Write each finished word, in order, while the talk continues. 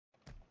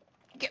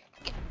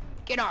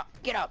Get up!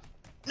 Get up!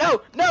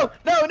 No! No!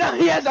 No! No!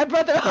 Yes, I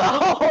brought the.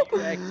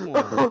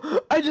 Oh!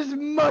 I just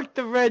mucked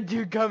the red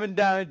dude coming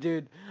down,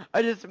 dude.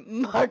 I just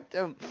mucked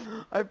him.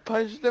 I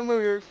punched him when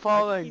we were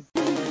falling.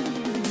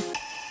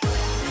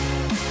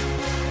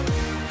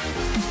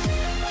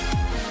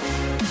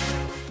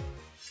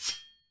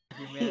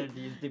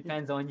 Humanity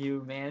depends on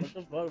you, man. What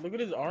the fuck? Look at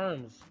his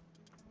arms.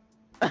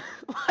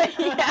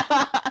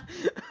 Yeah.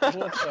 What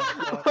the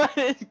fuck? What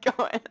is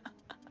going on?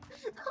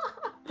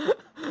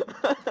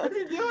 What's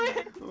he doing?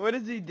 What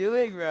is he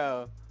doing,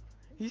 bro?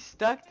 He's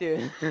stuck,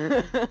 dude.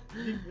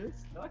 He's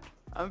stuck?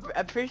 I'm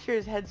pretty sure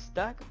his head's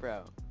stuck,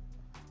 bro.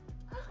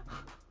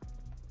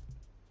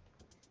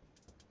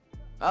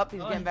 Oh,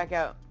 he's getting back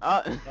out.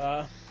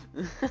 Oh.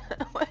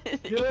 What is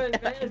he Do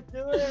it, doing? man,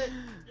 do it!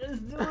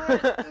 Just do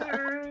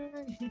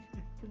it!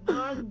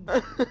 Run!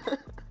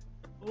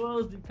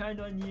 Worlds depend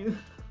on you.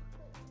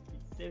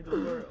 Save the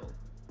world.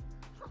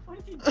 What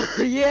is he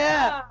doing?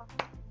 Yeah!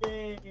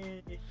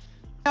 Yay!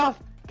 Off!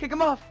 Kick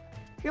him off!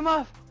 Kick him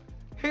off!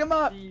 Kick him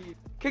off!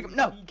 Kick him!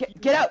 No!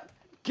 Get out!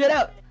 Get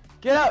out!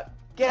 Get out!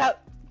 Get out!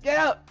 Get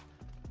out!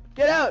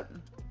 Get out!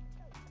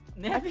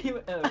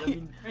 Nappy, I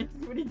mean, Franzy,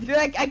 what are you doing?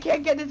 Dude, I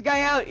can't get this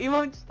guy out. He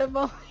won't step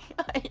on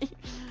me.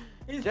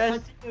 He's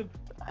Just- punching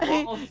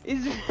the balls.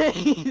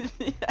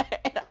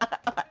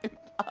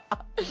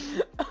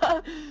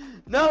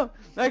 No!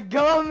 Let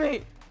go of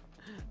me!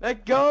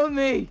 Let go of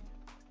me!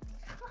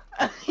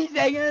 He's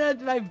hanging on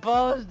to my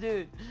balls,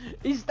 dude.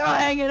 He's still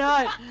hanging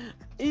on.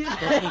 He's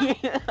hanging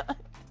on.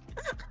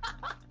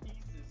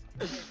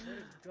 Jesus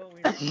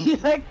Christ, what is going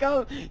on? Let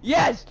go.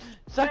 Yes!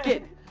 Suck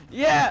it!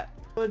 Yeah!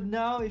 But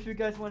now, if you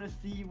guys want to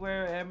see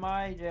where am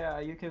I, yeah,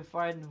 you can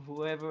find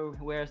whoever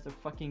wears the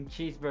fucking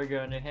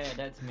cheeseburger on their head.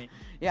 That's me.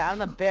 Yeah, I'm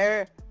the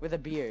bear with a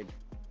beard.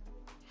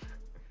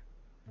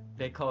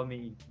 They call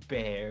me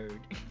Baird.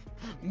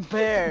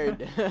 Baird.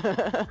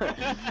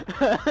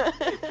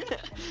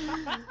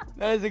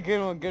 That is a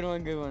good one, good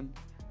one, good one.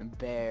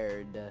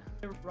 Baird.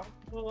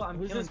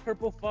 Who's this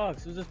purple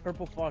fox? Who's this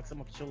purple fox? I'm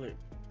gonna kill it.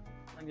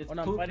 Oh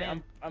no,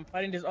 I'm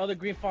fighting this other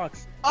green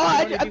fox. Oh,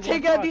 I'm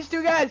taking out these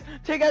two guys!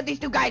 Take out these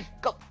two guys!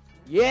 Go!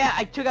 Yeah,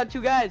 I took out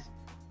two guys!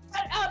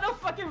 Out the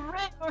fucking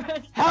ring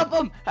already! Help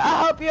them!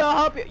 I'll help you, I'll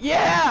help you!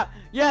 Yeah!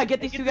 Yeah,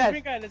 get these two guys!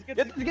 Green guy. Let's get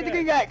Get the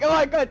green guy! Come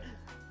on, good!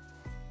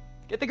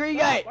 Get the green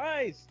guy!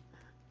 Guys!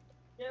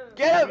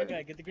 Get him! Green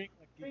guy, get the green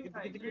one.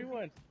 Get the green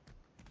one.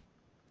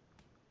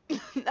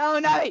 No,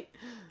 not me!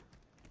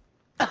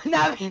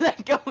 Not me,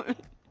 let go of me!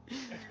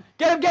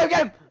 Get him, get him,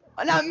 get him!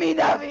 Not me,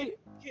 not me!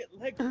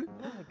 Let go.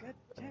 Oh, god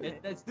damn it.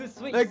 Let's do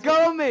switch. Let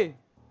go of me!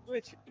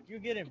 Switch. You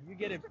get him,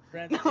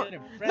 Franz. No, Get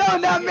him. no,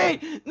 Franz, not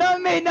get me!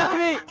 Not me, not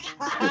me!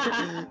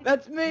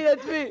 That's me,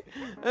 that's me!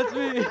 That's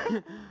me!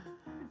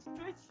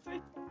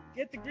 Switch.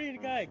 Get the green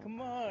guy.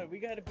 Come on. We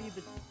gotta be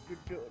the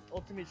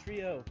ultimate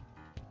trio.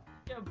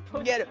 Yeah,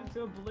 push Get him.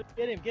 to a blue.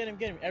 Get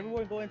him.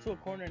 Everyone go into a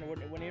corner, and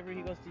whenever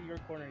he goes to your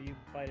corner, you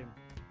fight him.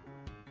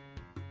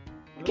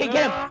 Okay,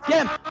 get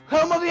him!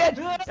 Hold him over the edge!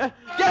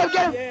 Get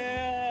him!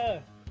 Yeah!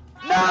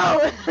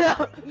 No!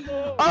 No!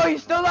 No! Oh,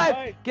 he's still alive!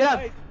 Fight, Get up!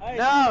 fight, fight.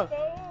 No!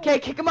 No! Okay,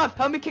 kick him off!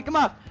 Help me kick him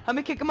off! Help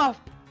me kick him off!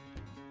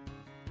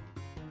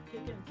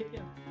 Kick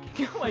him.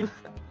 Oh my.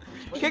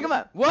 Kick him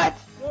off! What?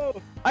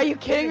 No! Are you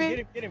kidding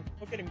me? Get him!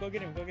 Go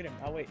get him!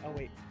 I'll wait.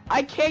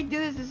 I can't do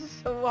this. This is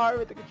so hard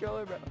with the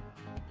controller, bro.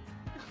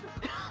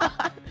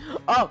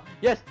 Oh,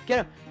 yes,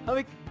 get him. Help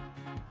me.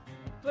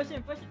 Push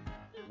him.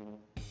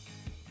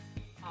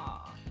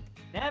 Aw.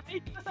 Nappy,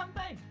 do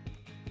something.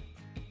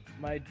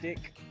 My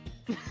dick.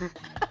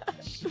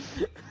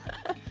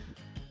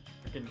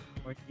 Fucking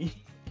horny.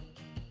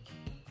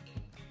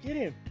 Get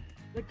him!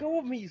 Let go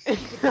of me, you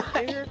stupid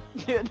player!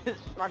 Dude, this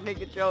fucking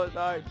controller is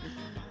hard.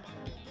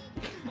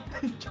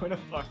 Join a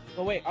fuck.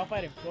 Go away, I'll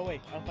fight him.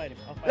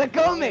 Let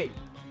go of me.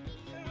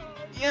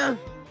 Yeah.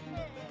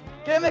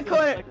 Get him in the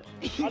corner.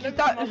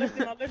 I'll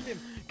lift him.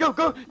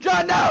 Go,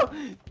 John, no!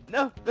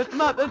 No, lift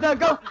him up, let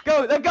go!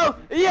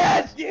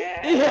 Yes!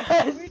 Yeah!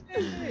 Yes! We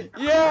did it!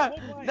 Yeah!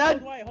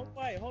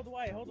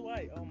 Hold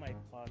Y. Oh my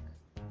fuck.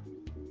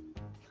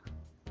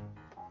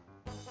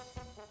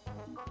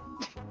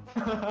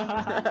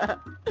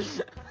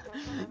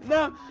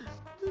 No!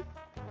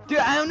 Dude,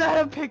 I don't know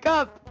how to pick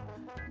up!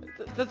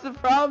 That's the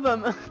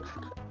problem!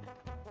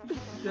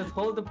 Just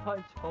hold the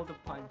punch,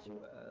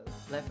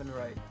 left and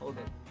right, hold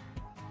it.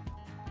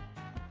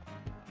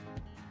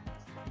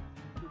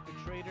 Stupid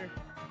traitor.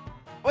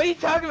 What are you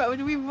talking about?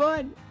 We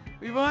won!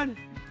 We won!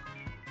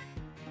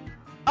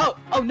 Oh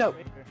no!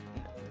 Traitor.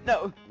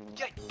 No!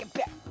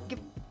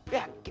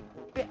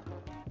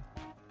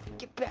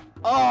 Get back!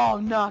 Oh,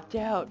 knocked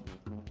out!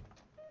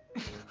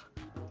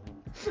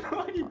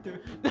 What are you doing?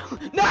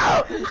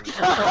 No!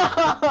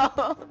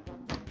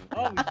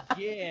 Oh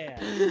yeah!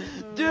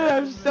 Dude,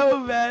 I'm so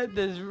mad at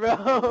this,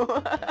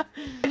 bro! I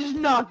just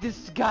knocked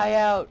this guy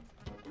out!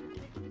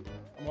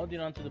 I'm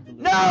holding on to the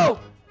balloon. No!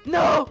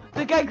 No!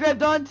 The guy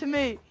grabbed onto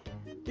me!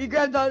 He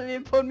grabbed onto me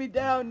and pulled me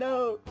down,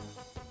 no!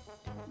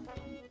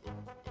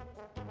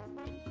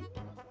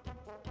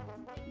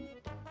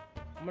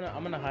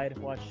 I'm gonna hide.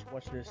 Watch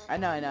this. I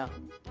know.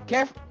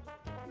 Careful.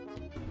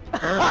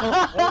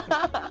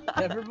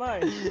 Never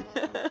mind.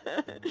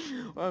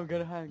 Well, I'm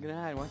gonna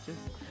hide. Watch this.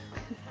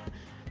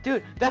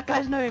 Dude, that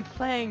guy's not even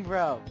playing,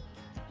 bro.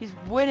 He's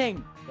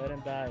winning. Let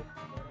him die.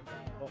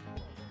 Oh,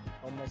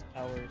 almost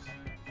powers.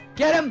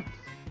 Get him!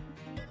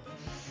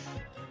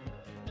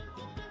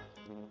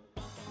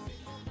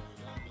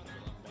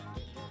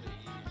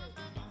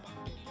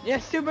 Yeah,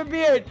 Super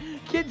Beard!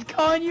 Kid's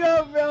calling you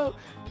out, bro!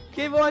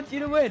 Kid wants you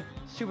to win!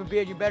 Super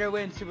Beard, you better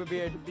win, Super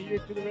Beard.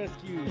 Beard to the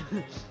rescue.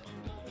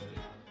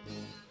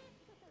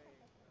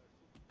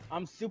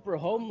 I'm super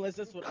homeless,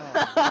 that's what-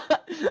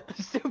 oh.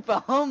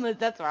 Super homeless,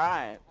 that's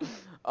right.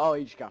 Oh,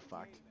 you just got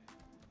fucked.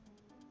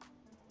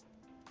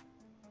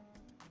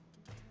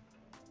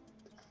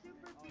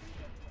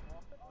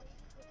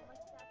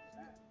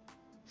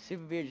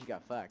 Super Beard just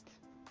got fucked.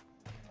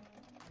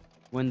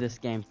 Win this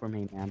game for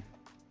me, man.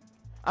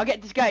 I'll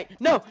get this guy.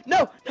 No.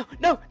 How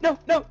do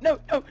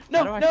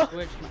I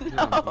switch between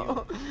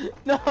No.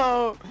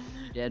 No.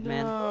 Dead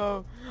man?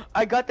 No.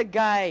 I got the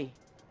guy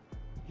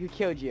who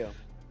killed you.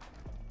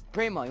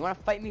 Primo, you wanna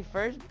fight me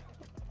first?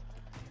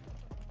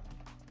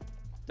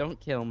 Don't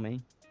kill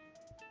me.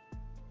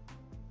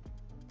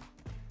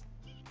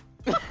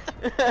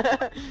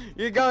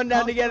 You're going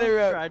down together,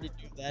 bro. I tried to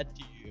do that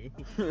to you.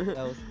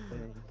 That was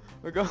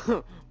the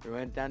thing. We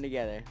went down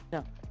together.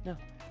 No.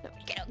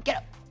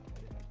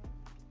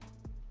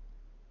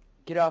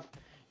 Get up.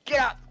 Get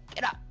off.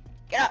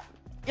 Get up.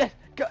 Yes.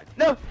 Go.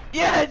 No.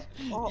 Yes.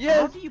 Oh,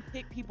 yes. How do you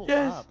pick people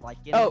Yes. up?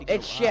 Like, get 'em to go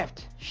It's shift.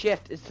 up?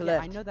 Shift is to Yeah,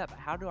 left. I know that, but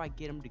how do I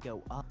get them to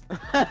go up?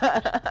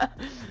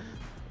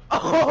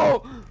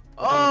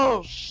 Oh,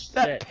 that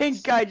Shit.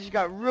 pink guy just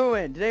got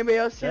ruined. Did anybody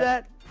else see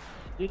that?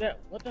 Dude,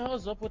 what the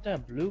hell's up with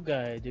that blue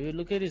guy, dude?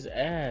 Look at his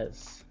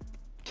ass.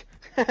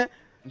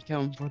 I'm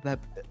coming for that.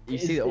 You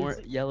see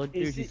the yellow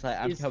dude? is He's it- like,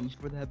 I'm is- coming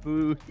for that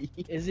booty.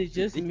 Is it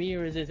just me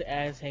or is his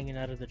ass hanging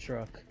out of the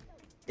truck?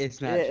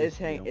 It's not. It's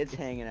just you. it's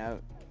hanging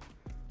out.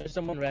 There's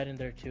someone rat in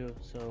there too,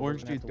 so we're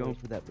Orange gonna have dude's to going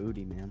wait. for that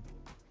booty, man.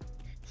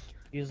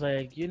 He's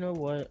like, you know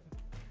what?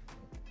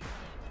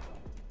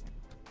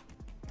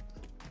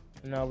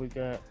 Now we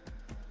got.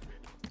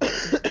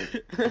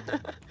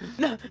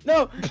 No!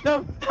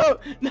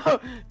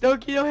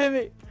 Don't hit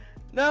me!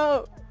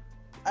 No!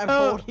 I'm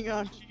Oh. holding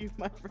on to you,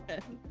 my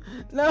friend.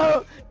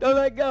 No! Don't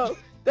let go!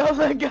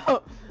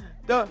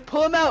 Don't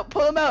pull him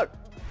out!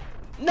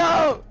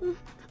 No!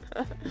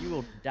 You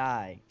will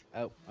die.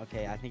 Oh,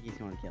 okay. I think he's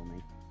going to kill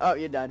me. Oh,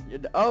 you're done. You're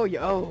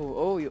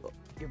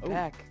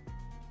back.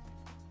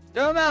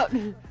 Throw him out!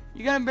 You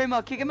got him,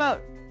 Braymo. Kick him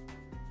out.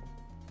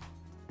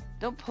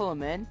 Don't pull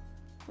him in.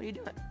 What are you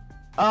doing?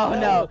 Oh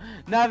no,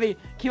 Navi,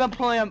 keep on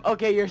pulling him.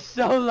 Okay, you're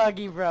so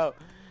lucky, bro.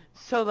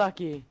 So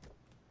lucky.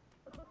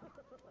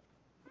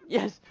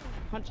 Yes.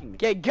 Punching me.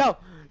 Okay, go,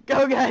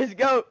 guys,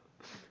 go.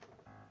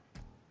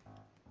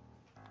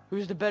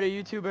 Who's the better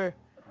YouTuber?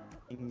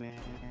 Man.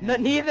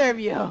 Neither of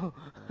you.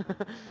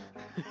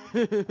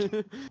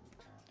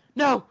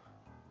 No.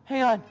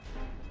 Hang on.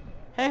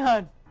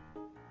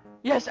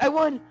 Yes, I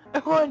won.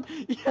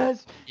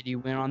 Yes. Did you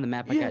win on the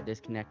map I Yeah. got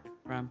disconnected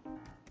from?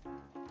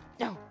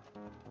 No.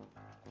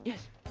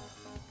 Yes.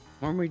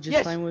 Weren't we just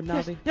Yes. playing with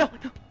Yes. Navi?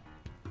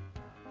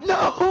 No.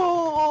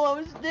 I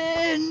was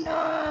dead.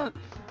 No.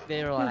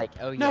 They were like,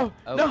 oh yeah. No.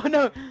 Oh,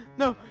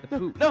 No. The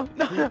poop. No.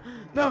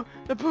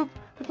 The poop.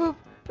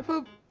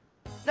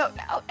 No,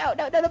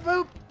 the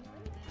poop.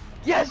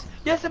 Yes,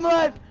 I'm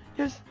alive.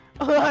 Yes,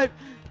 I'm alive.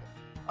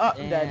 Oh,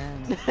 I'm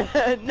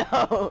dead.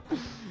 No.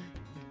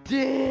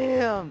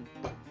 Damn.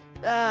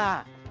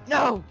 Ah.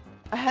 No.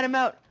 I had him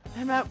out,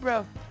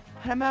 bro.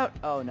 Had him out.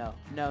 Oh no.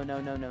 No.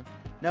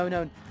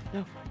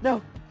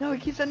 He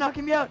keeps on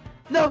knocking me out.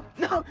 No.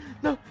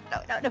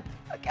 Okay,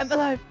 I'm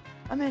alive.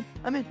 I'm in.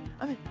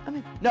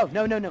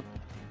 No.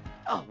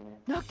 Oh,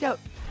 knocked out.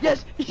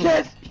 Yes.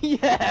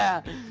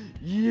 Yeah.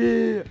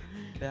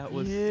 That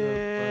was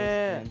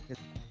Yeah. so close,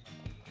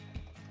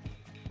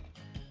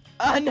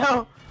 man.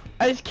 No.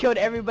 I just killed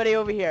everybody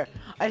over here.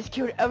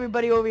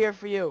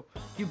 For you.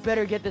 You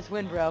better get this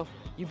win, bro.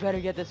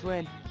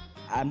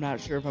 I'm not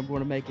sure if I'm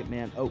going to make it,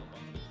 man. Oh.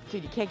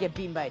 Dude, you can't get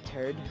beaten by a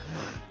turd.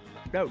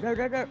 No.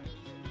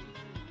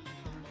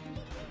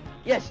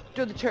 Yes,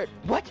 throw the turd.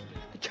 What?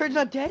 The turd's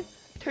not dead?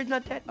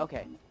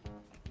 Okay.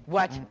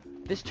 What?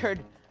 This turd,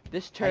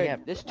 you're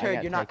not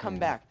taken, coming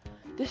man. back.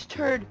 This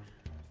turd,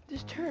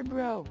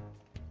 bro.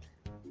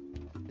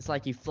 It's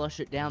like you flush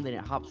it down, then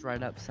it hops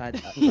right upside,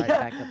 right Yeah,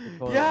 back up the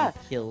toilet yeah. and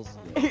kills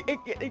you.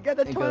 It got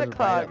the It toilet goes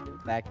right clog.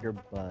 up back your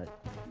butt.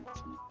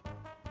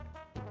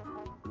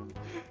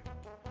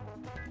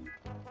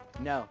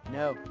 No.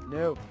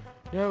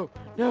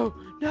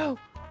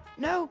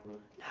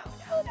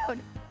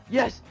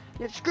 Yes,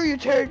 screw you,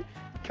 turd.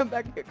 Come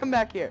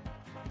back here.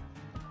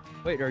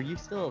 Wait, are you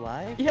still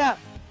alive? Yeah.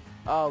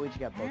 Oh, we just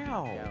got both.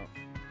 How? No.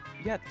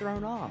 You got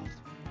thrown off.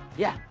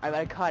 Yeah,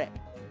 I caught it.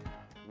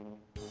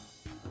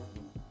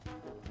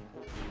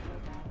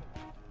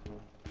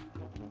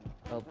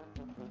 Well,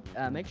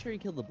 make sure you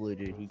kill the blue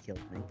dude. He killed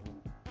me.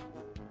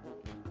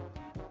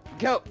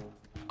 Go!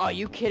 Are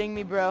you kidding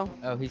me, bro?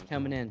 Oh, he's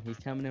coming in. He's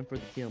coming in for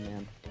the kill,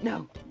 man.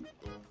 No.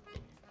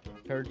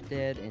 Kurt's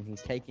dead, and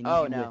he's taking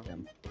Oh, you no. with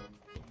him.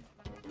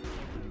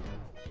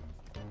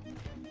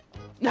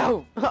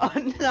 No!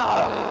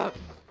 No!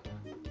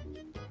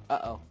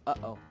 Uh-oh.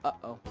 Uh-oh.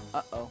 Uh-oh.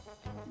 Uh-oh.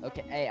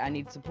 Okay, hey, I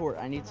need support.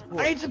 I need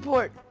support. I need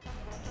support!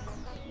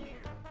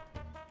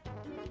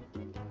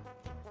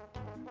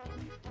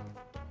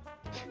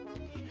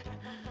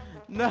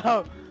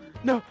 No!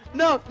 No!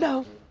 No!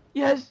 No!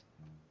 Yes!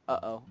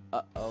 Uh-oh.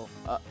 Uh-oh.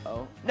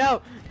 Uh-oh.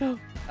 No! No!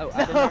 Oh,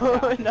 I've been knocked out.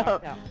 I've been No!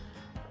 knocked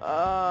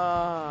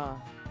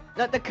out.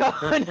 Not the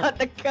cone! Not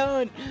the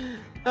cone!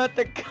 Not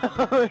the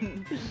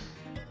cone!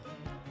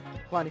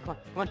 Come on, come on,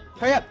 come on!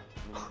 Hurry up!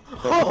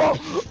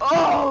 Oh!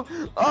 Oh!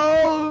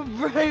 Oh!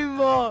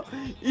 Primo!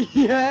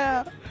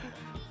 Yeah!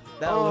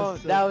 That Oh,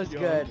 was, that was so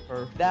good.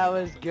 perfect. That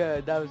was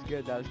good. That was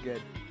good. That was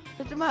good.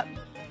 Lift him up!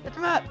 Lift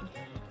him up!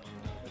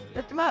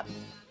 Lift him up!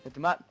 Lift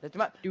him up! Lift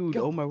him up! Dude,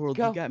 Go, oh my world,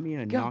 go, you got me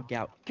in a go,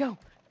 knockout. Go!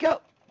 Go!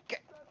 Go!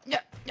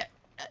 Yeah! Yeah!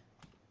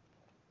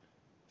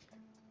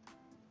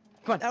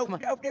 Come on! No, Come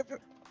on! no, no, no.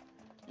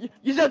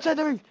 He's outside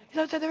the rings! He's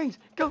outside the rings!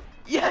 Go!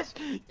 Yes!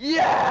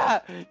 Yeah!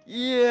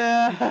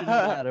 Yeah! You should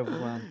not have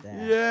won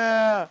that.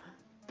 Yeah!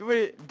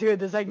 Dude,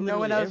 there's like no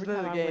one Literally, else every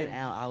in the time game. I went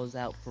out, I was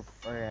out for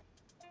forever.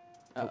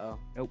 Uh-oh.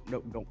 Nope,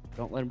 nope,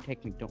 don't let him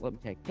take me. Don't let him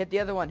take me. Hit the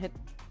other one. Hit.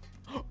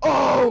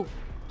 Oh!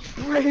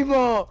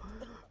 Primo!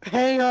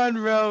 Hang on,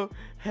 bro.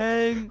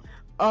 Hang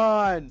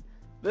on.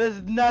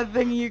 There's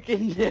nothing you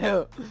can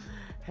do.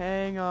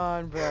 Hang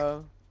on,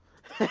 bro.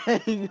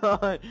 Hang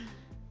on.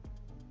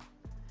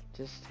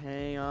 Just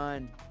hang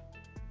on.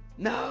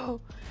 No!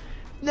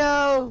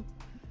 No!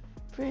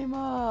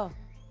 Primo!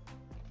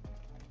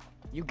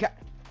 You got...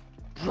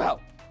 Bro!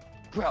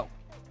 Bro!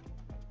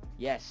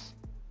 Yes.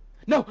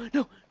 No!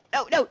 No!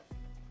 No! No!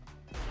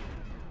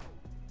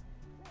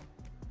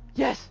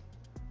 Yes!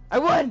 I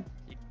won!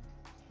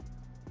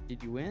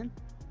 Did you win?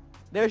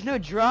 There's no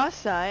draw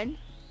sign.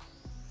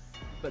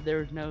 But there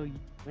was no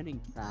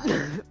winning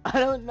sign. I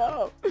don't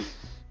know.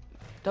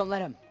 Don't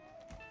let him.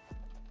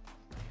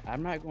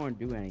 I'm not going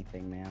to do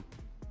anything, man.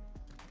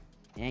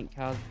 He ain't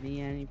caused me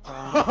any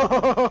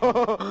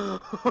problems.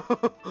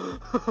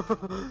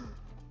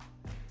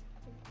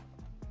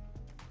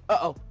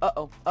 Uh-oh,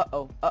 uh-oh,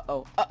 uh-oh,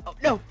 uh-oh, uh-oh,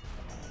 no!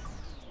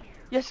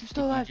 Yes, I'm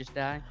still Did alive. you just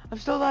die? I'm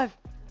still alive.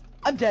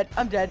 I'm dead,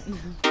 I'm dead.